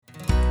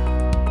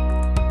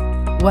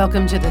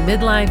Welcome to the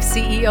Midlife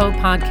CEO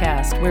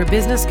podcast, where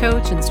business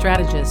coach and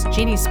strategist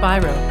Jeannie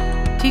Spiro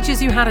teaches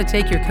you how to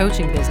take your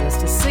coaching business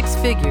to six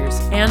figures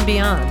and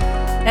beyond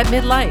at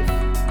midlife.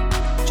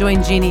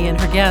 Join Jeannie and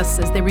her guests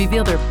as they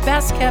reveal their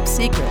best-kept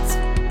secrets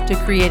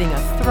to creating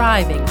a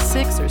thriving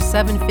 6 or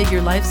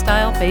 7-figure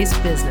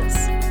lifestyle-based business.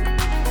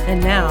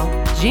 And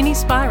now, Jeannie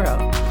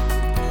Spiro.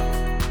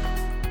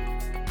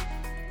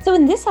 So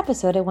in this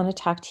episode, I want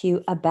to talk to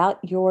you about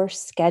your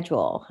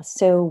schedule.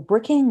 So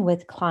working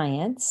with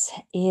clients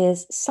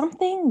is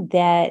something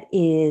that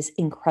is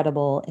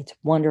incredible. It's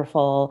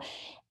wonderful.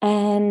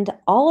 And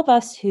all of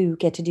us who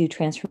get to do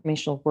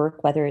transformational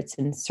work, whether it's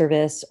in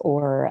service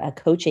or a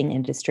coaching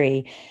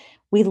industry,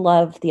 we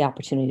love the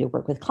opportunity to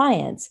work with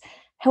clients.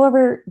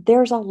 However,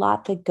 there's a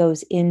lot that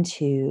goes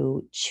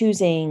into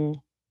choosing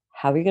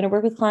how you're going to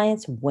work with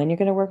clients, when you're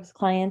going to work with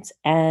clients,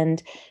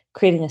 and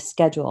creating a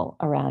schedule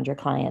around your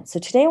clients. So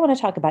today I want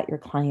to talk about your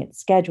client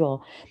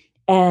schedule.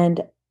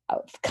 And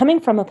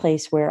coming from a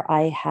place where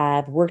I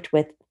have worked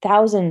with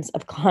thousands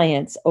of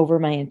clients over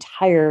my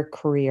entire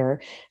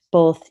career,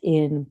 both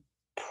in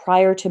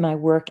prior to my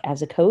work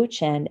as a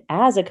coach and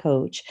as a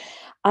coach,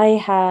 I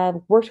have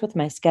worked with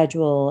my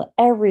schedule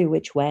every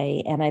which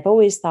way. And I've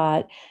always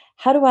thought,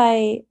 how do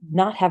I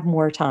not have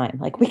more time?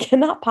 Like, we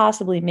cannot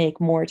possibly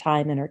make more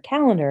time in our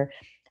calendar,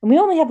 and we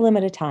only have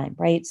limited time,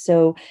 right?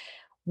 So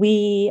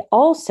we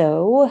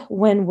also,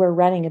 when we're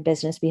running a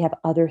business, we have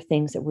other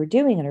things that we're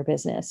doing in our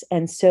business.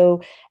 And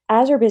so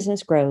as our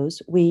business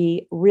grows,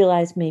 we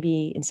realize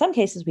maybe in some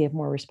cases we have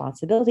more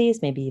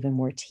responsibilities, maybe even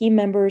more team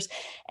members.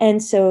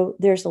 And so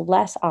there's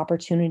less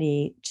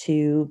opportunity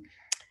to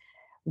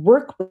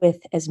work with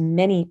as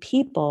many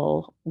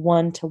people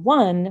one to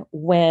one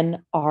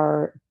when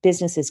our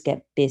businesses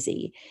get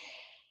busy.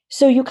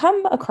 So you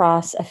come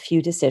across a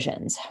few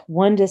decisions.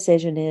 One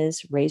decision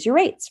is raise your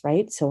rates,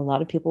 right? So a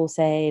lot of people will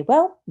say,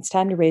 well, it's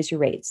time to raise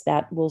your rates.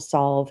 That will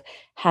solve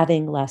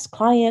having less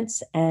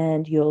clients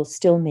and you'll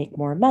still make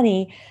more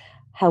money.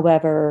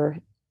 However,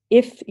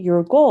 if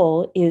your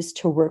goal is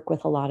to work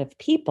with a lot of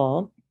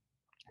people,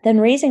 then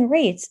raising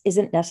rates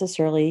isn't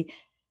necessarily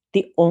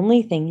the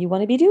only thing you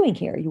want to be doing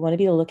here. You want to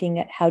be looking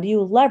at how do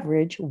you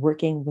leverage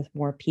working with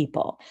more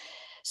people.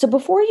 So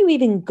before you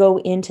even go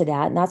into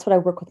that, and that's what I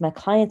work with my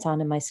clients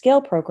on in my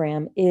scale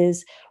program,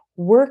 is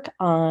work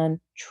on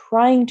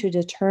trying to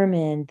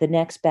determine the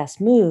next best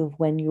move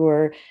when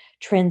you're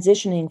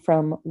transitioning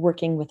from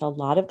working with a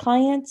lot of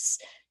clients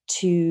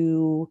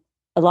to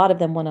a lot of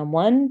them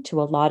one-on-one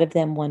to a lot of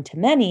them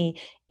one-to-many,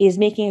 is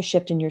making a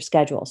shift in your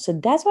schedule. So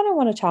that's what I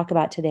want to talk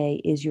about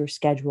today, is your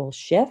schedule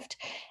shift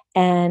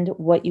and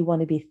what you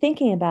want to be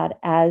thinking about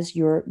as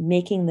you're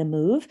making the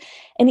move.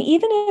 And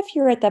even if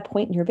you're at that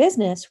point in your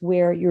business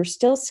where you're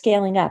still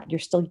scaling up, you're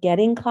still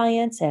getting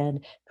clients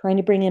and trying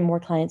to bring in more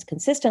clients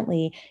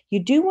consistently, you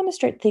do want to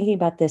start thinking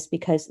about this,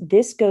 because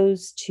this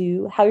goes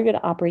to how you're going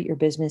to operate your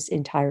business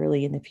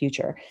entirely in the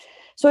future.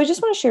 So I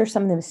just want to share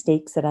some of the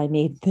mistakes that I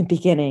made in the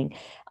beginning.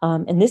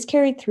 And this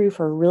carried through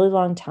for a really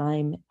long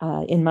time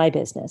in my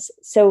business.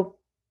 So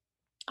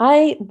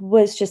I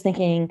was just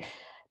thinking,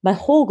 my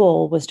whole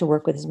goal was to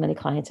work with as many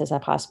clients as I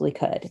possibly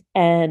could.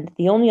 And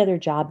the only other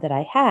job that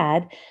I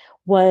had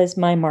was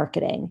my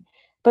marketing.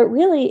 But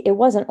really, it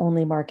wasn't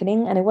only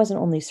marketing and it wasn't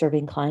only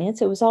serving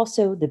clients. It was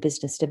also the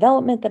business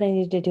development that I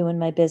needed to do in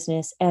my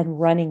business and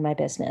running my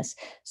business.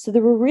 So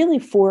there were really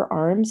 4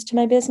 arms to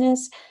my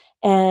business.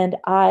 And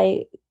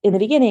I, in the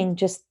beginning,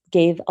 just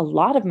gave a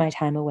lot of my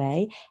time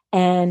away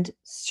and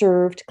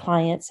served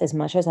clients as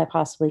much as I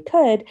possibly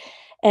could.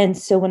 And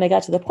so when I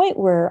got to the point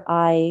where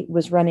I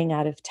was running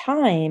out of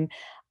time,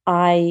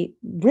 I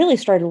really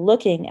started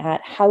looking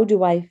at how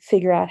do I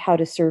figure out how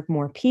to serve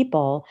more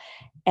people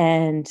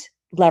and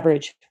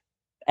leverage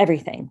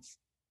everything.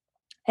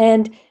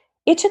 And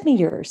it took me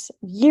years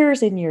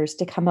and years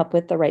to come up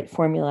with the right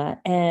formula.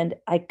 And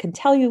I can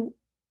tell you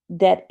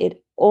that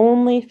it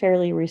only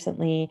fairly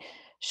recently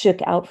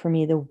shook out for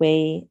me the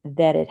way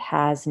that it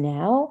has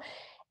now.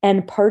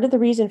 And part of the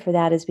reason for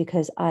that is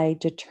because I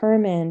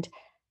determined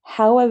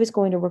how I was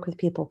going to work with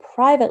people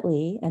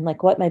privately and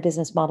like what my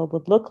business model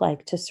would look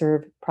like to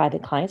serve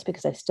private clients,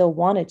 because I still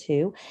wanted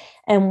to,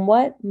 and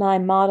what my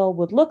model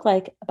would look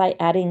like by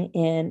adding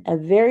in a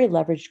very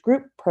leveraged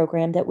group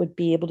program that would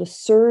be able to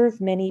serve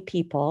many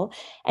people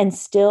and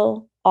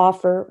still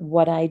offer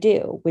what I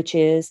do, which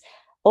is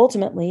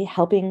ultimately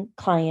helping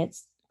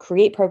clients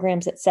create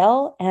programs that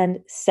sell and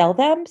sell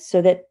them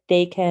so that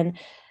they can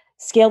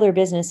scale their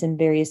business in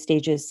various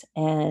stages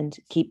and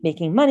keep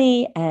making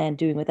money and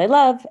doing what they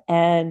love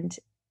and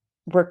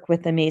work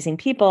with amazing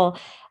people,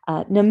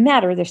 no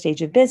matter their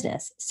stage of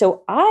business.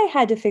 So I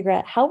had to figure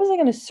out, how was I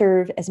going to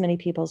serve as many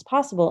people as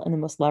possible in the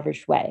most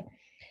leveraged way?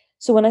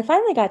 So when I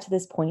finally got to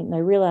this point and I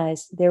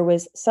realized there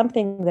was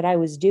something that I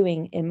was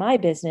doing in my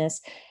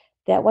business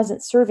that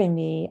wasn't serving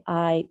me,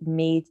 I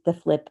made the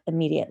flip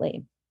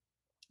immediately.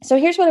 So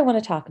here's what I want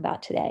to talk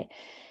about today.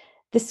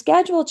 The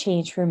schedule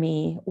change for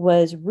me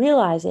was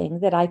realizing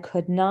that I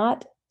could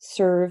not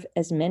serve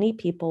as many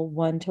people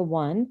one to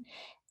one,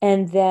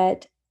 and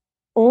that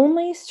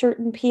only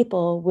certain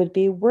people would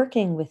be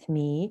working with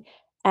me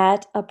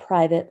at a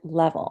private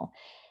level.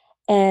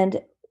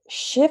 And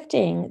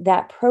shifting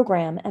that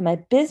program and my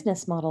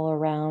business model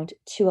around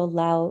to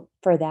allow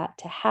for that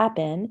to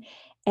happen,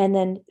 and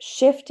then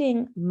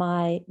shifting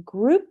my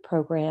group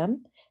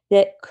program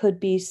that could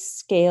be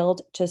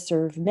scaled to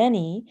serve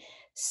many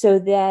so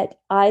that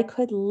I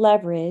could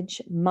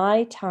leverage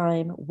my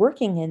time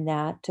working in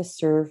that to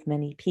serve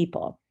many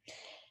people.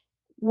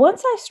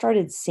 Once I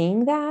started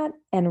seeing that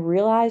and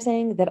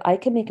realizing that I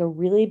could make a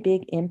really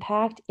big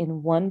impact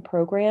in one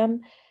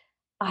program,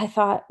 I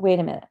thought, wait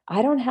a minute,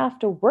 I don't have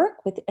to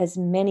work with as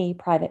many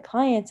private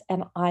clients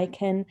and I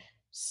can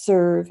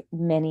serve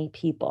many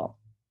people.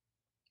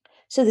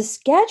 So the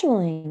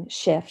scheduling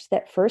shift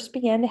that first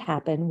began to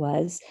happen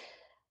was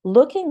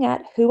looking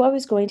at who I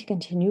was going to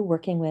continue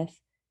working with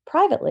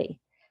privately.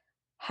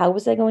 How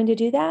was I going to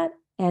do that?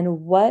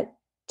 And what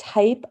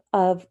type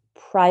of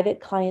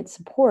private client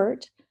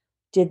support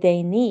did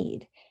they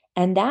need?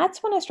 And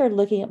that's when I started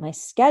looking at my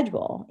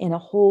schedule in a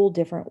whole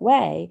different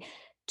way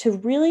to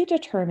really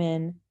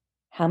determine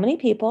how many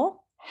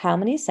people, how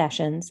many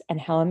sessions, and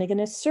how am I going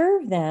to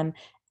serve them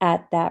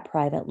at that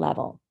private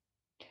level.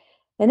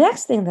 The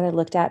next thing that I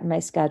looked at in my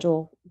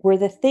schedule were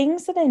the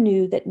things that I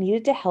knew that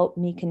needed to help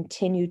me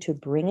continue to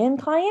bring in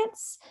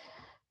clients,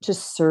 to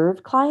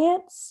serve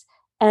clients,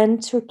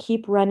 and to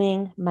keep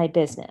running my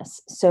business.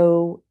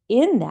 So,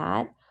 in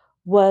that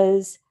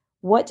was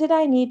what did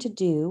I need to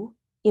do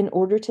in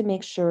order to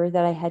make sure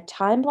that I had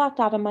time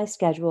blocked out on my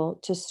schedule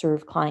to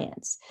serve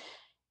clients?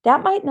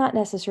 That might not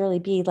necessarily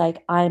be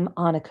like I'm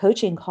on a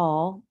coaching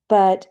call,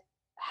 but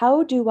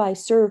how do I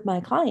serve my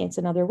clients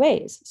in other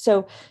ways?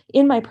 So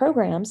in my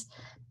programs,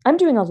 I'm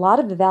doing a lot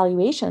of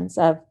evaluations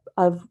of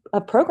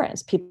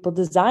programs. People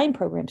design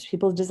programs,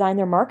 people design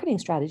their marketing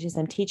strategies.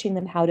 I'm teaching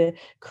them how to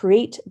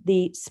create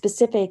the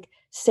specific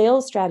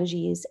sales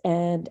strategies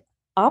and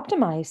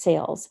optimize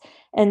sales.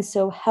 And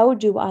so, how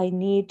do I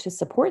need to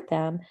support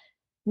them?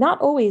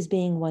 Not always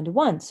being one to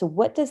one. So,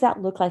 what does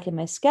that look like in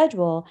my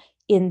schedule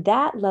in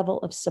that level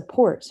of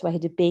support? So, I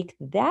had to bake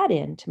that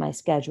into my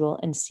schedule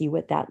and see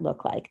what that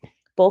looked like,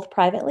 both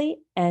privately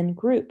and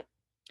group.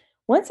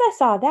 Once I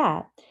saw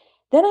that,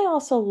 then I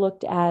also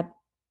looked at,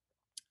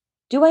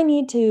 do I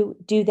need to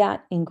do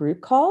that in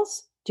group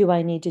calls? Do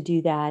I need to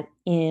do that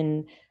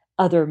in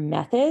other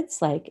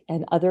methods, like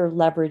and other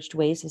leveraged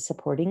ways of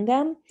supporting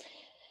them?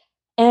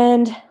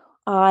 And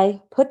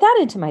I put that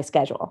into my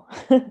schedule.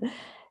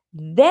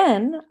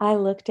 Then I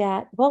looked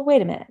at, well,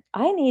 wait a minute.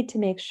 I need to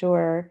make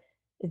sure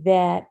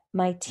that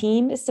my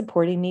team is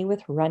supporting me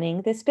with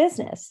running this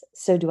business.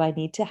 So, do I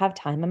need to have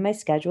time on my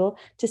schedule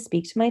to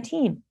speak to my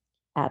team?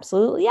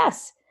 Absolutely,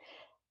 yes.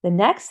 The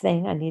next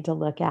thing I need to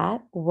look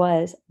at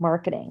was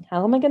marketing.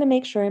 How am I going to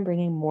make sure I'm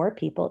bringing more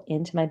people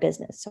into my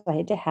business? So I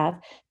had to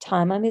have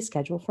time on my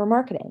schedule for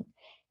marketing.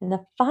 And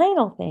the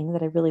final thing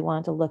that I really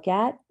wanted to look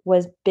at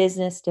was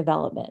business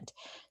development.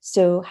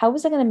 So, how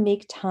was I going to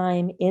make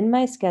time in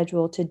my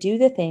schedule to do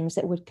the things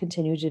that would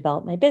continue to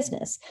develop my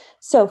business?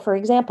 So, for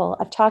example,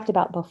 I've talked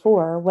about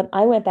before when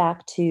I went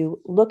back to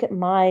look at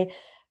my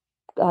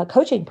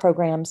coaching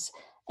programs.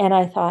 And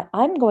I thought,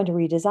 I'm going to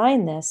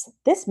redesign this.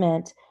 This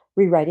meant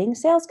rewriting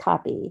sales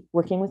copy,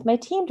 working with my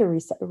team to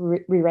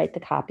rewrite the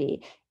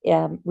copy,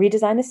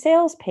 redesign a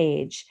sales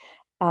page,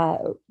 uh,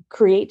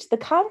 create the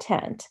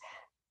content,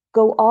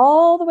 go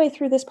all the way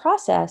through this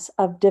process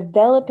of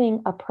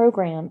developing a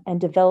program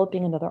and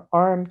developing another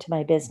arm to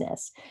my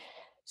business.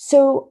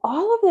 So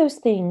all of those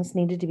things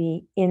needed to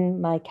be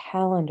in my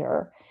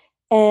calendar.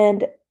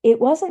 And it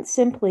wasn't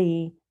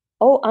simply,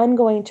 oh, I'm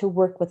going to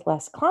work with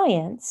less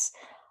clients.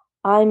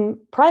 I'm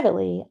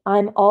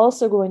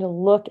also going to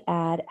look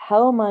at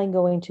how am I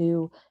going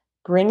to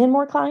bring in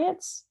more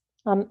clients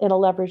in a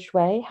leveraged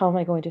way? How am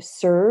I going to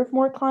serve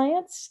more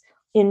clients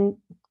in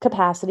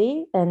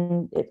capacity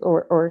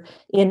or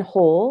in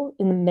whole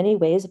in many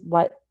ways?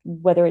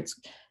 Whether it's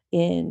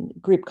in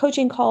group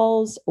coaching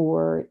calls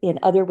or in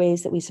other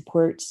ways that we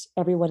support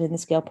everyone in the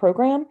Scale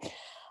program.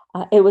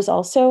 It was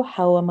also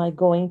how am I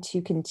going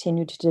to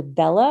continue to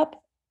develop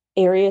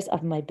areas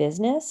of my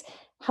business?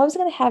 How is I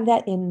going to have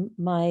that in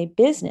my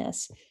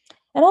business?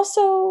 And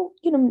also,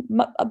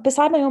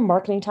 beside my own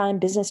marketing time,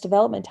 business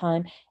development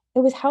time, it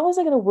was how was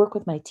I going to work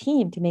with my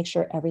team to make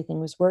sure everything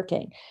was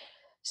working?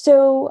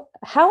 So,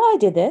 how I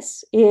did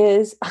this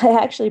is I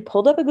actually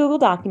pulled up a Google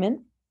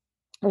document.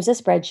 It was a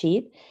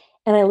spreadsheet.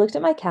 And I looked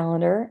at my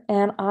calendar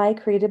and I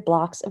created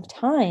blocks of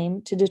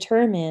time to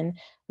determine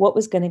what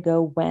was going to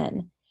go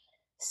when.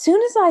 Soon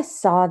as I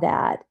saw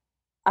that,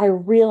 I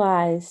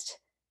realized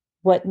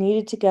what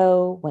needed to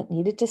go, what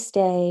needed to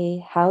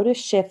stay, how to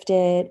shift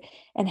it,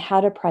 and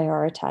how to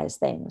prioritize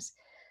things.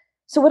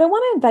 So, what I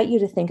want to invite you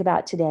to think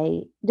about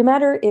today, no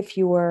matter if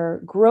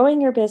you're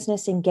growing your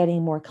business and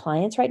getting more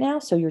clients right now,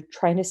 so you're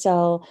trying to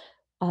sell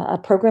a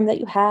program that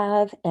you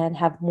have and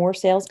have more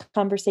sales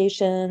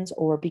conversations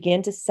or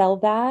begin to sell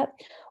that,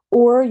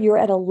 or you're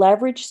at a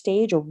leverage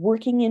stage or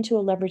working into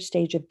a leverage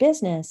stage of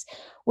business,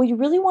 what you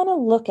really want to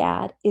look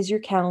at is your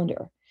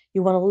calendar.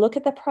 You want to look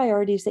at the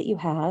priorities that you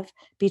have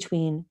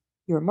between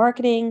your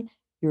marketing,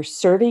 you're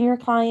serving your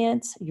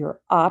clients, you're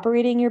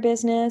operating your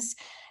business,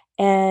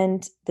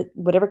 and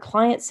whatever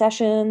client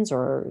sessions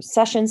or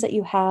sessions that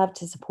you have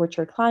to support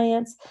your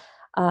clients,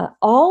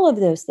 all of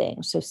those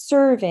things. So,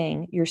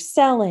 serving, your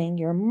selling,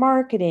 your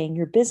marketing,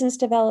 your business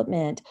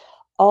development,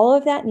 all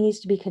of that needs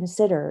to be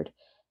considered.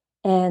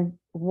 And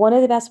one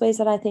of the best ways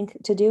that I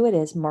think to do it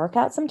is mark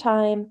out some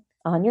time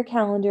on your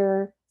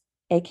calendar,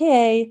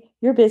 AKA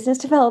your business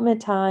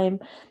development time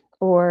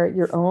or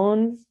your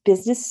own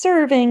business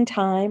serving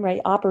time,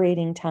 right?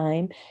 Operating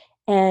time,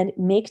 and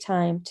make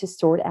time to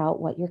sort out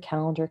what your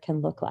calendar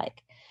can look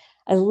like.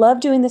 I love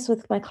doing this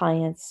with my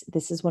clients.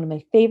 This is one of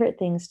my favorite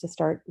things to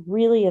start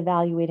really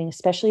evaluating,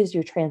 especially as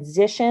you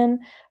transition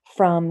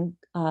from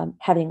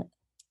having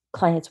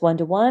clients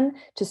one-to-one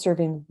to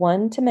serving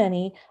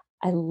one-to-many.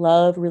 I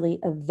love really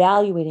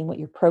evaluating what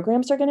your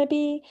programs are going to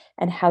be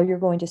and how you're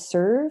going to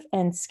serve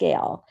and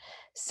scale.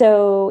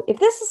 So, if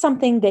this is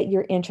something that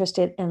you're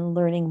interested in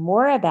learning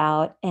more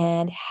about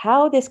and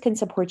how this can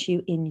support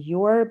you in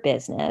your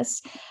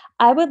business,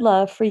 I would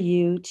love for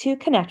you to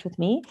connect with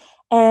me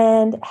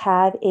and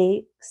have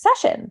a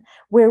session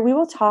where we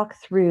will talk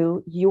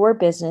through your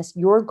business,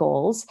 your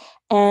goals,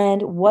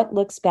 and what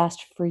looks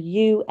best for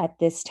you at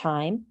this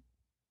time.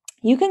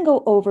 You can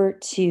go over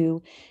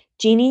to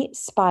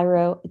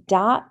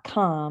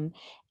jeanniespiro.com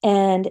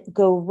and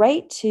go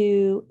right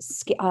to,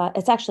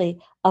 it's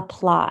actually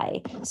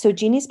apply. So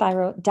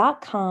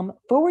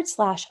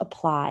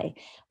jeanniespiro.com/apply.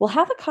 We'll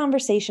have a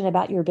conversation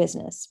about your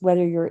business,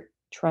 whether you're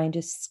trying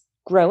to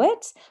grow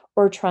it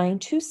or trying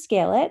to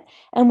scale it,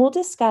 and we'll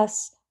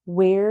discuss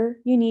where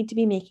you need to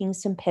be making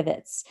some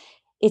pivots.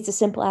 It's a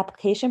simple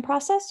application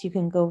process. You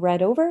can go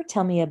right over,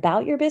 tell me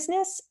about your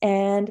business,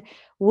 and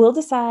we'll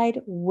decide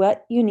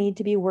what you need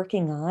to be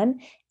working on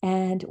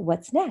and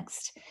what's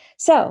next.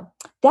 So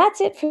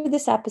that's it for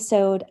this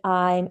episode.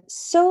 I'm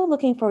so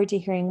looking forward to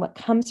hearing what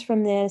comes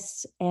from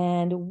this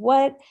and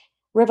what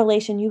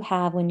revelation you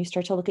have when you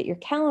start to look at your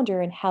calendar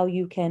and how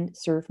you can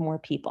serve more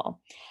people.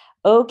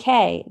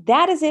 Okay,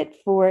 that is it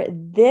for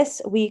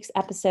this week's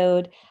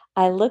episode.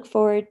 I look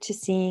forward to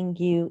seeing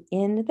you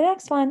in the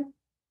next one.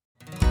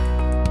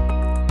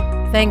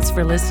 Thanks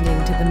for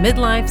listening to the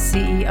Midlife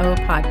CEO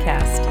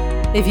podcast.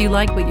 If you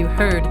like what you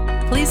heard,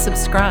 please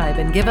subscribe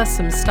and give us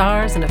some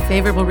stars and a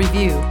favorable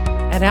review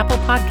at Apple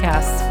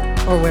Podcasts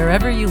or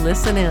wherever you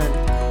listen in.